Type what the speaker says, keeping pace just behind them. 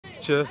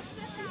Just,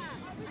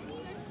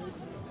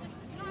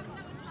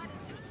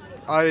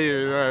 I don't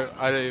even know.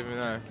 I don't even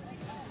know.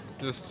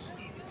 Just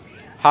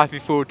happy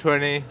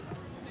 420.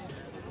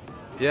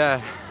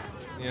 Yeah,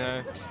 you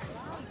know,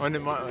 when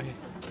it might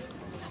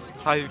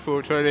happy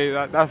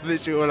 420. That's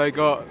literally all I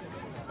got.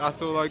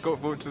 That's all I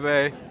got for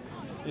today.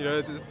 You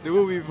know, there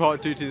will be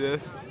part 2 to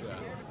this.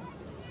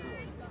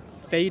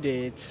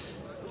 Faded.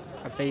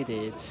 I'm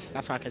faded.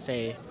 That's what I can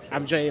say.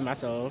 I'm enjoying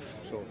myself.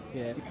 Sure.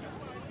 Yeah.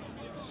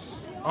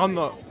 I'm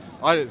not.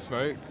 I don't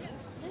smoke.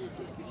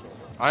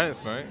 I don't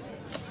smoke.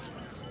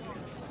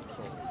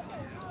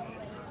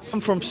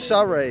 I'm from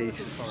Surrey.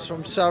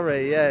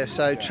 Yeah.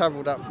 So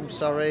travelled up from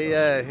Surrey.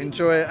 Yeah,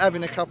 enjoy it.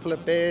 Having a couple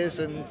of beers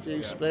and a few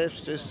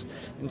spliffs, just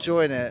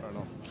enjoying it.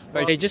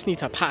 They just need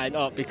to pattern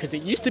up because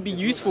it used to be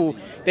useful.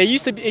 It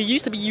used to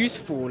be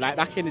useful like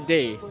back in the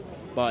day,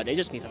 but they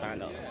just need to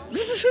pattern up.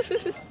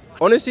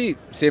 Honestly,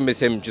 same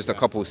as him, just a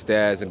couple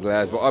stares and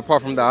glares. But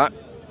apart from that,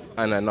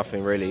 and then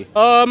nothing really.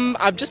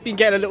 I've just been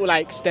getting a little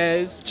like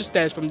stares, just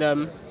stares from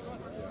them.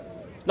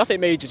 Nothing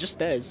major, just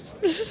stares.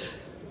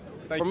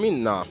 For me,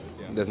 nah,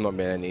 there's not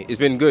been any. It's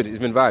been good. It's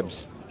been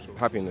vibes,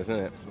 happiness,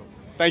 isn't it?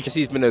 Thank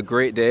you. It's been a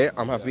great day.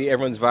 I'm happy.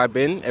 Everyone's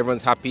vibing.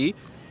 Everyone's happy.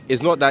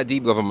 It's not that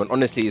deep, government.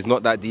 Honestly, it's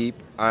not that deep,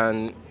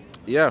 and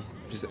yeah,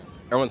 just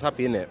everyone's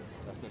happy, innit?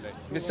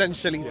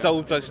 Essentially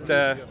told us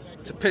to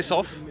piss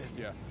off.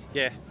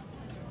 Yeah.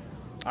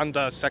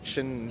 Under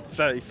section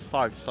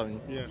 35,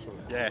 so yeah.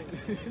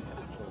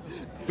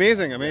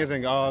 Amazing. The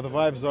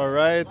vibes are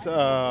right.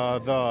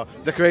 The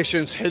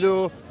decorations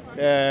hello.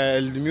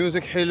 The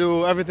music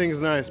hello.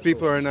 Everything's nice.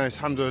 People are nice.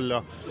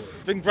 Alhamdulillah.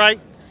 Been great.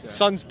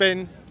 Sun's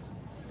been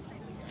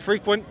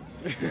frequent.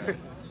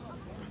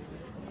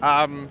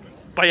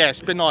 But yeah,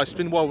 it's been nice. It's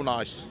been well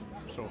nice.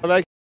 I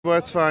like it, but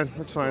it's fine.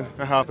 It's fine.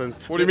 It happens.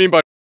 What do you mean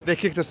by? They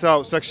kicked us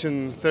out.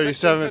 Section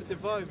 37,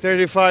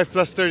 35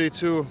 plus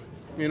 32.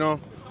 You know.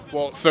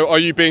 Well, so are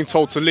you being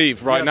told to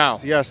leave right now?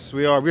 Yes,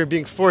 we are. We're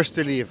being forced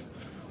to leave.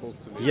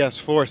 Yes,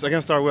 forced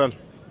against our will.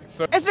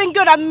 It's been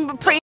good. I'm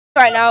pretty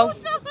right now.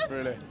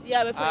 Really?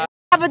 Yeah, we're pretty.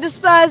 Have a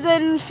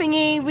dispersion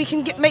thingy. We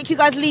can make you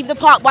guys leave the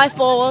park by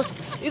force.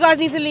 You guys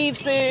need to leave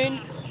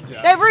soon.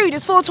 Yeah. They're rude.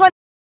 It's 4:20.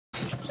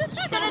 They're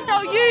gonna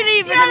tell you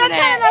leave in a minute.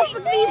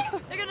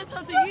 They're gonna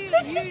tell you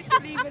to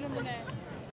leave in a minute.